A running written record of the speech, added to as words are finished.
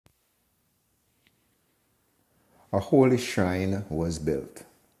A holy shrine was built,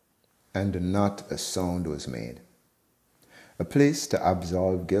 and not a sound was made. A place to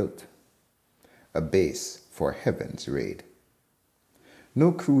absolve guilt, a base for heaven's raid.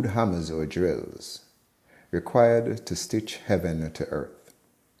 No crude hammers or drills required to stitch heaven to earth.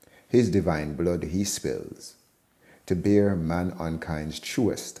 His divine blood he spills to bear mankind's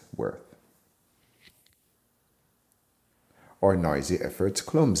truest worth. Our noisy efforts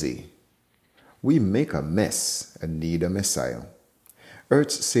clumsy. We make a mess and need a Messiah.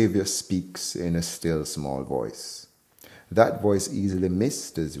 Earth's Savior speaks in a still small voice. That voice easily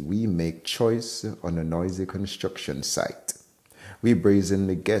missed as we make choice on a noisy construction site. We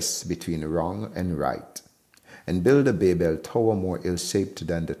brazenly guess between wrong and right, and build a Babel tower more ill-shaped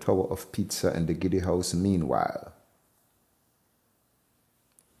than the Tower of Pizza and the Giddy House meanwhile.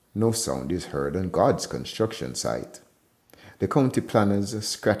 No sound is heard on God's construction site. The county planners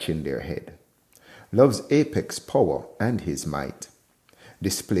scratching their head. Love's apex power and his might,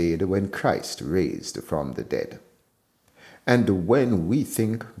 displayed when Christ raised from the dead. And when we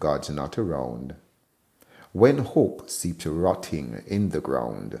think God's not around, when hope seeps rotting in the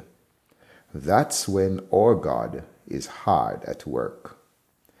ground, that's when our God is hard at work.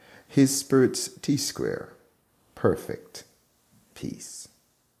 His Spirit's T-square, perfect peace.